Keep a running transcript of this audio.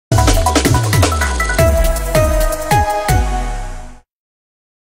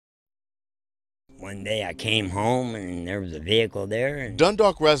One day I came home and there was a vehicle there. And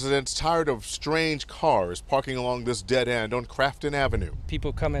Dundalk residents tired of strange cars parking along this dead end on Crafton Avenue.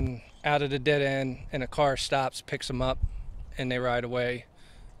 People coming out of the dead end and a car stops, picks them up, and they ride away,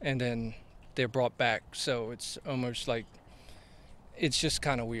 and then they're brought back. So it's almost like, it's just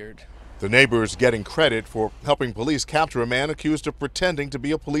kind of weird. The neighbors getting credit for helping police capture a man accused of pretending to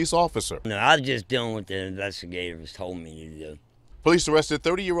be a police officer. no, I was just doing what the investigators told me to do. Police arrested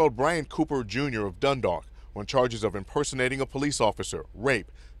 30-year-old Brian Cooper Jr. of Dundalk on charges of impersonating a police officer,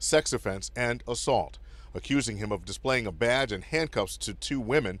 rape, sex offense, and assault, accusing him of displaying a badge and handcuffs to two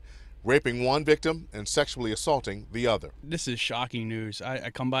women, raping one victim and sexually assaulting the other. This is shocking news. I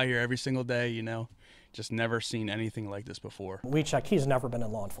come by here every single day, you know, just never seen anything like this before. We checked, he's never been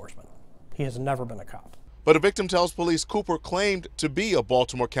in law enforcement. He has never been a cop. But a victim tells police Cooper claimed to be a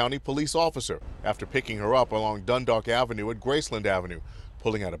Baltimore County police officer after picking her up along Dundalk Avenue at Graceland Avenue,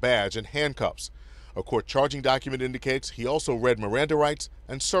 pulling out a badge and handcuffs. A court charging document indicates he also read Miranda rights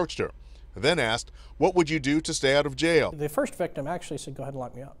and searched her, then asked, "What would you do to stay out of jail?" The first victim actually said, "Go ahead and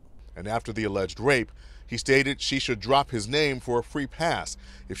lock me up." And after the alleged rape, he stated she should drop his name for a free pass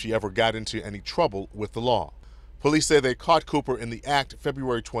if she ever got into any trouble with the law. Police say they caught Cooper in the act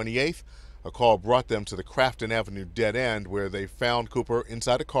February 28th. A call brought them to the Crafton Avenue dead end where they found Cooper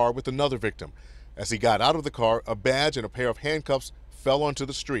inside a car with another victim. As he got out of the car, a badge and a pair of handcuffs fell onto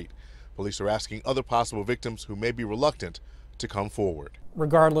the street. Police are asking other possible victims who may be reluctant to come forward.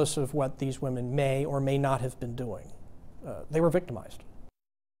 Regardless of what these women may or may not have been doing, they were victimized.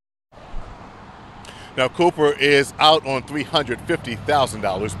 Now, Cooper is out on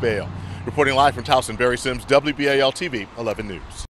 $350,000 bail. Reporting live from Towson, Barry Sims, WBAL-TV 11 News.